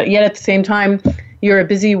changing, but yet at the same time, you're a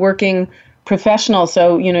busy working professional,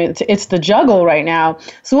 so it's the juggle right now.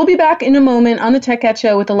 So we'll be back in a moment on the Tech Cat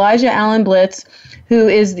Show with Elijah Allan-Blitz, who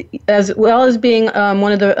is, as well as being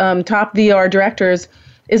one of the top VR directors,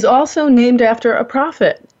 is also named after a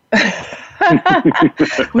prophet,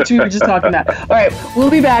 which we were just talking about. All right, we'll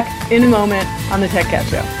be back in a moment on the Tech Cat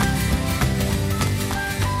Show.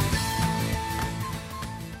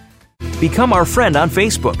 Become our friend on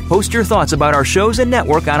Facebook. Post your thoughts about our shows and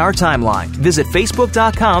network on our timeline. Visit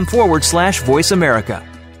facebook.com/Voice America.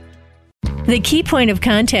 The key point of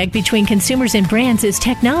contact between consumers and brands is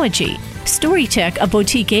technology. StoryTech, a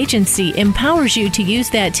boutique agency, empowers you to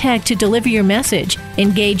use that tech to deliver your message,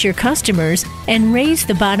 engage your customers, and raise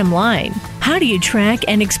the bottom line. How do you track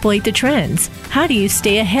and exploit the trends? How do you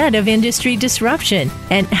stay ahead of industry disruption?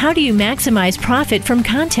 And how do you maximize profit from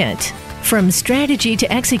content? From strategy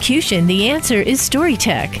to execution, the answer is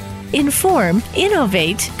StoryTech. Inform,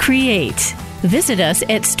 innovate, create. Visit us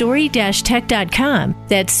at story-tech.com.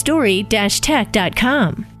 That's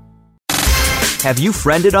story-tech.com. Have you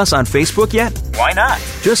friended us on Facebook yet? Why not?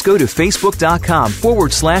 Just go to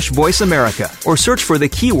facebook.com/Voice America or search for the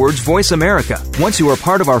keywords Voice America. Once you are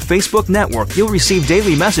part of our Facebook network, you'll receive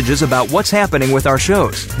daily messages about what's happening with our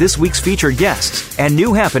shows, this week's featured guests, and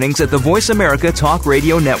new happenings at the Voice America Talk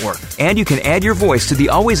Radio Network. And you can add your voice to the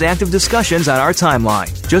always active discussions on our timeline.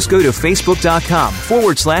 Just go to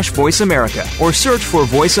facebook.com/Voice America or search for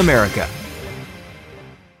Voice America.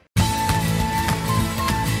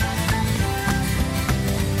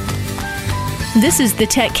 This is the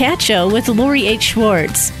Tech Cat Show with Lori H.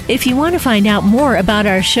 Schwartz. If you want to find out more about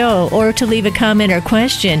our show or to leave a comment or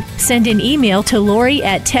question, send an email to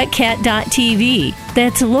lori@techcat.tv.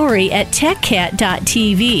 That's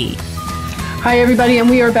lori@techcat.tv. Hi, everybody, and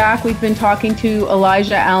we are back. We've been talking to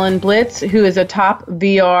Elijah Allan-Blitz, who is a top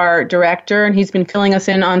VR director, and he's been filling us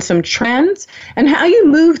in on some trends and how you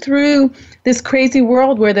move through this crazy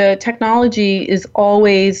world where the technology is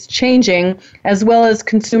always changing, as well as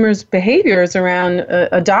consumers' behaviors around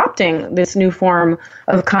adopting this new form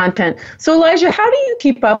of content. So, Elijah, how do you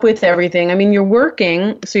keep up with everything? I mean, you're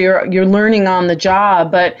working, so you're learning on the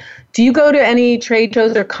job, but do you go to any trade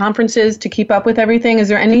shows or conferences to keep up with everything? Is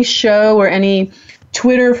there any show or any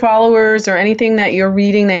Twitter followers or anything that you're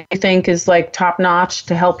reading that you think is like top notch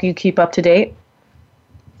to help you keep up to date?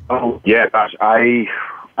 Oh, yeah, gosh. I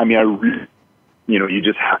really, you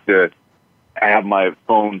just have to have my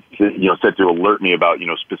phone, set to alert me about,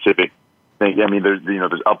 specific things. I mean, there's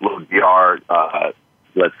Upload VR.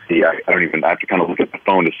 Let's see, I don't even, I have to kind of look at the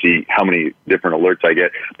phone to see how many different alerts I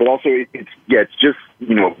get. But also, it's just,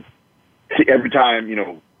 every time,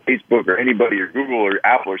 Facebook or anybody or Google or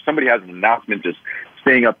Apple or somebody has an announcement, just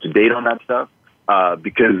staying up to date on that stuff.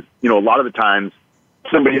 Because, a lot of the times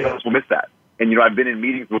somebody else will miss that. And, I've been in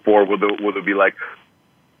meetings before where they'll be like,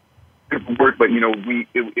 work, but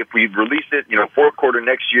if we release it, fourth quarter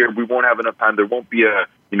next year, we won't have enough time. There won't be a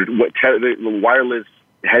wireless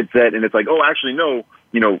headset, and it's like, oh, actually, no.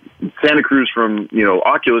 Santa Cruz from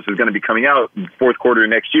Oculus is going to be coming out fourth quarter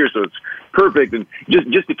next year, so it's perfect. And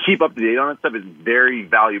just to keep up to date on that stuff is very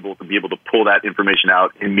valuable to be able to pull that information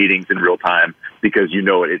out in meetings in real time because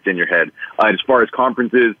it's in your head. As far as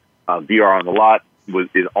conferences, VR on the Lot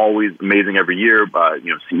is always amazing every year.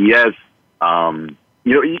 CES.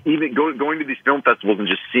 Even going to these film festivals and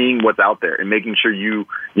just seeing what's out there and making sure you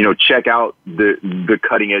check out the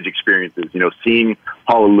cutting edge experiences, seeing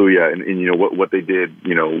Hallelujah and what they did,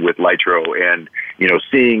 with Litro and,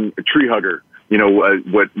 seeing a Tree Hugger,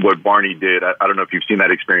 what Barney did. I don't know if you've seen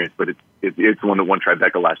that experience, but it's one that won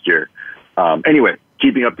Tribeca last year. Anyway,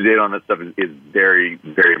 keeping up to date on that stuff is very,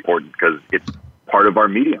 very important because it's part of our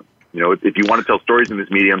medium. If you want to tell stories in this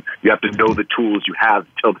medium, you have to know the tools you have to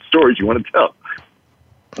tell the stories you want to tell.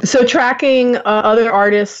 So tracking other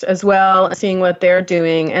artists as well, seeing what they're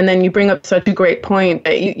doing, and then you bring up such a great point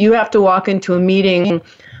that you have to walk into a meeting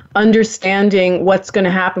understanding what's going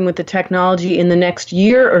to happen with the technology in the next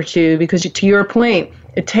year or two, because to your point,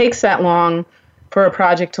 it takes that long for a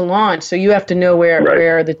project to launch. So you have to know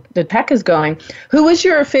where the tech is going. Who was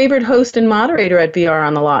your favorite host and moderator at VR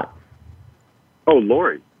on the Lot? Oh,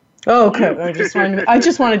 Lori. Oh, okay. I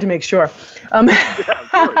just wanted to make sure. Yeah, of course.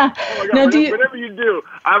 Oh my God! Now, whatever you do,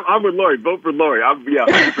 I'm with Lori. Vote for Lori.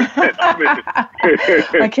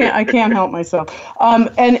 100%. I can't help myself.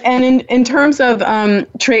 And in terms of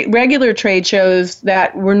regular trade shows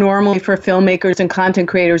that were normally for filmmakers and content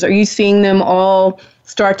creators, are you seeing them all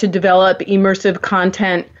start to develop immersive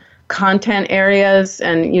content areas?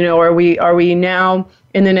 And are we now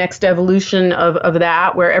in the next evolution of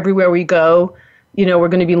that, where everywhere we go, we're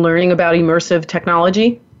going to be learning about immersive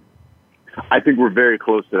technology? I think we're very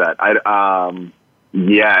close to that.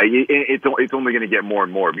 It's only going to get more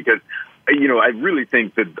and more because, I really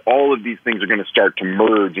think that all of these things are going to start to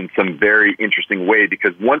merge in some very interesting way,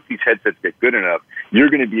 because once these headsets get good enough, you're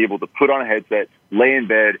going to be able to put on a headset, lay in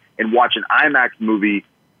bed, and watch an IMAX movie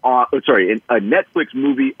a Netflix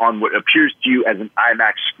movie on what appears to you as an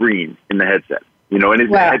IMAX screen in the headset. And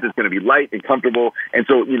the headset's going to be light and comfortable. And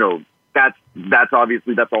so, that's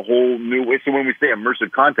obviously, that's a whole new way. So when we say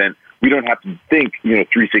immersive content, we don't have to think,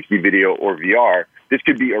 360 video or VR. This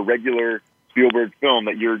could be a regular Spielberg film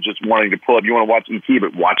that you're just wanting to pull up. You want to watch E.T.,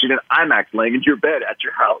 but watch it in IMAX, laying in your bed at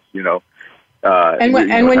your house, when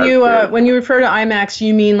you refer to IMAX,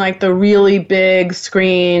 you mean like the really big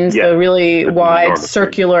screens, the really wide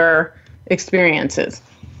circular experiences.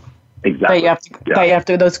 Exactly. That you have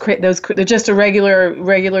to those they're just a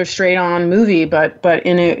regular straight on movie, but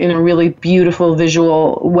in a really beautiful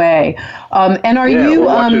visual way. And are you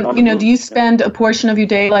do you spend a portion of your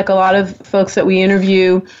day, like a lot of folks that we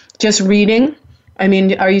interview, just reading? I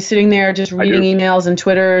mean, are you sitting there just reading emails and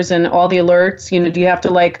Twitters and all the alerts? Do you have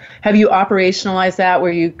to have you operationalized that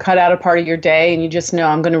where you cut out a part of your day and you just know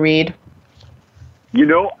I'm going to read? I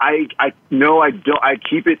don't. I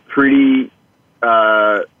keep it pretty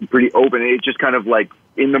open. It's just kind of like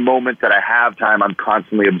in the moment that I have time, I'm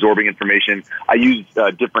constantly absorbing information. I use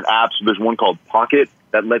different apps. There's one called Pocket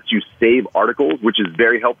that lets you save articles, which is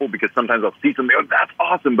very helpful because sometimes I'll see something, that's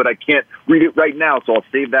awesome, but I can't read it right now. So I'll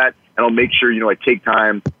save that and I'll make sure, I take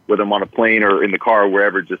time, whether I'm on a plane or in the car or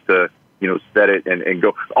wherever, just to, set it and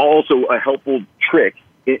go. Also, a helpful trick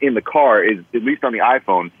in the car is, at least on the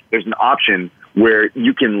iPhone, there's an option where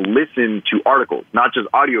you can listen to articles, not just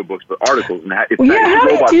audiobooks, but articles. And how do you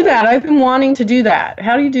do that? I've been wanting to do that.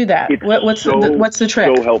 How do you do that? What's the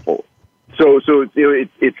trick? So helpful. So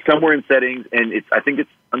it's somewhere in settings, and I think it's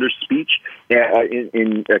under speech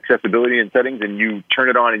in accessibility and settings, and you turn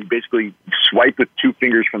it on and you basically swipe with 2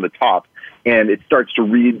 fingers from the top, and it starts to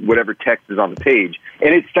read whatever text is on the page.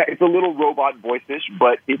 And it's a little robot voice-ish,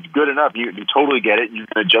 but it's good enough. You totally get it. You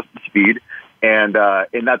can adjust the speed. And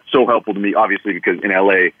that's so helpful to me, obviously, because in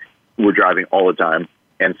LA we're driving all the time,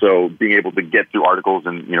 and so being able to get through articles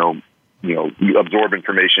and you absorb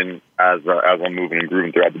information as I'm moving and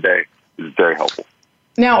grooving throughout the day is very helpful.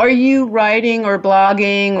 Now, are you writing or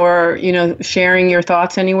blogging or sharing your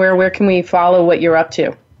thoughts anywhere? Where can we follow what you're up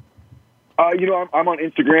to? I'm on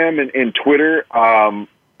Instagram and Twitter. I'm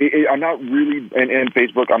not really and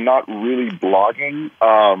Facebook. I'm not really blogging.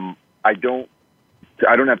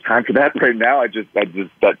 I don't have time for that right now. I just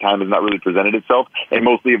that time has not really presented itself. And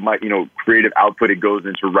mostly of my, creative output, it goes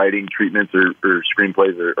into writing treatments or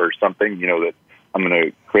screenplays or something, that I'm going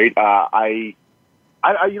to create. I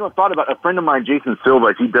thought about a friend of mine, Jason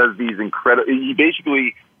Silva. He does these incredible, he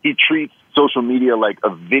treats social media like a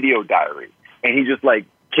video diary. And he just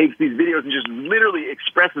takes these videos and just literally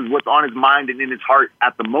expresses what's on his mind and in his heart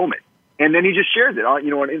at the moment. And then he just shares it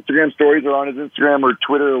on, on Instagram stories or on his Instagram or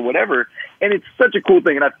Twitter or whatever. And it's such a cool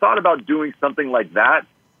thing. And I thought about doing something like that.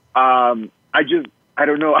 I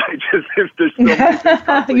don't know. If there's so many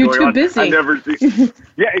things You're too busy. I've never seen,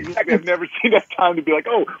 exactly. I've never seen that time to be like,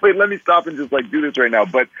 oh, wait, let me stop and just do this right now.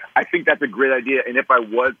 But I think that's a great idea. And if I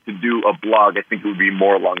was to do a blog, I think it would be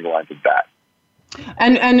more along the lines of that.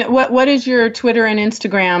 And what is your Twitter and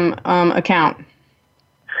Instagram account?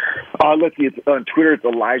 Let's see. It's on Twitter. It's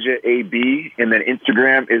Elijah AB, and then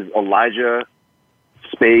Instagram is Elijah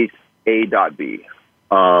A.B.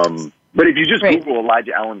 But if you just Google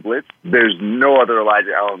Elijah Allan-Blitz, there's no other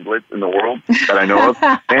Elijah Allan-Blitz in the world that I know of.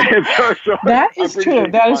 And so that is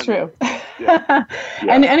true. That is true. Yeah.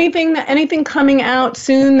 And anything coming out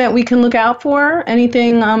soon that we can look out for?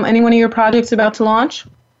 Anything? Any one of your projects about to launch?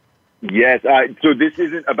 Yes. So this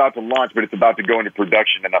isn't about to launch, but it's about to go into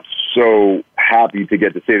production, and I'm so happy to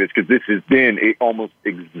get to say this because this has been almost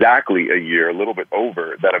exactly a year, a little bit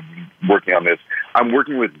over, that I'm working on this. I'm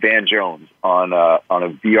working with Van Jones on a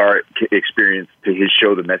VR experience to his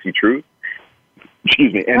show, The Messy Truth.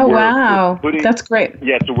 Excuse me. And wow. That's great.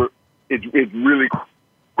 Yeah. So it's really,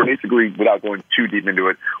 basically, without going too deep into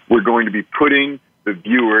it, we're going to be putting the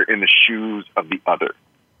viewer in the shoes of the other,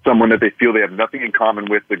 someone that they feel they have nothing in common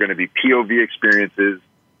with. They're going to be POV experiences.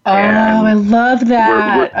 Oh, I love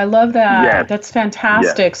that. I love that. Yes. That's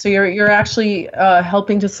fantastic. Yes. So you're actually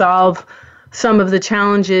helping to solve some of the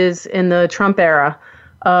challenges in the Trump era.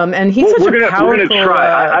 And he's such a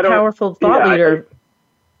powerful thought leader.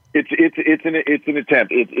 It's an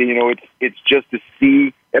attempt. It's just to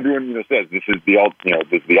see. Everyone says this is the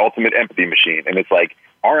ultimate empathy machine, and it's like,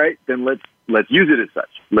 all right, then let's use it as such.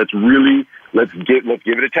 Let's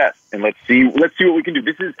give it a test, and let's see what we can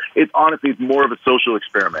do. It's honestly more of a social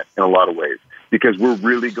experiment in a lot of ways, because we're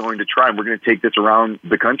really going to try, and we're going to take this around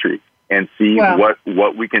the country and see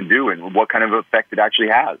what we can do and what kind of effect it actually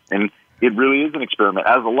has. And it really is an experiment,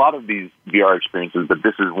 as a lot of these VR experiences, but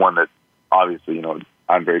this is one that obviously,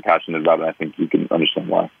 I'm very passionate about, and I think you can understand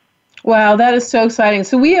why. Wow, that is so exciting.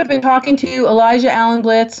 So we have been talking to Elijah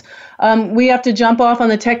Allan-Blitz. We have to jump off on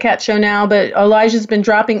the Tech Cat show now, but Elijah's been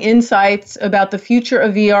dropping insights about the future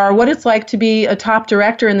of VR, what it's like to be a top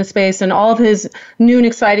director in the space, and all of his new and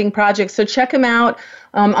exciting projects. So check him out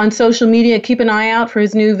on social media. Keep an eye out for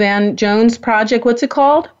his new Van Jones project. What's it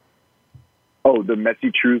called? Oh, The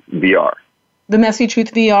Messy Truth VR. The Messy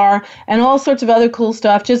Truth VR, and all sorts of other cool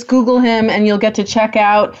stuff. Just Google him and you'll get to check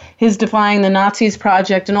out his Defying the Nazis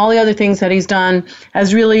project and all the other things that he's done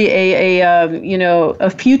as really a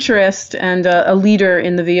futurist and a leader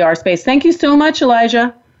in the VR space. Thank you so much,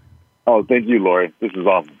 Elijah. Oh, thank you, Lori. This is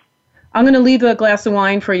awesome. I'm going to leave a glass of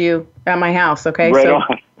wine for you at my house, okay? Right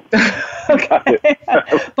on. Okay.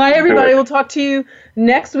 Bye, everybody. We'll talk to you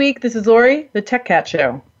next week. This is Lori, the Tech Cat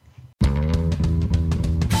Show.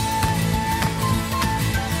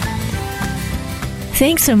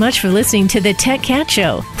 Thanks so much for listening to the Tech Cat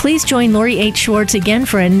Show. Please join Lori H. Schwartz again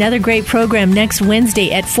for another great program next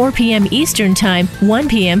Wednesday at 4 p.m. Eastern Time, 1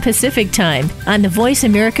 p.m. Pacific Time on the Voice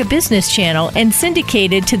America Business Channel and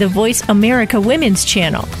syndicated to the Voice America Women's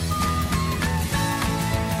Channel.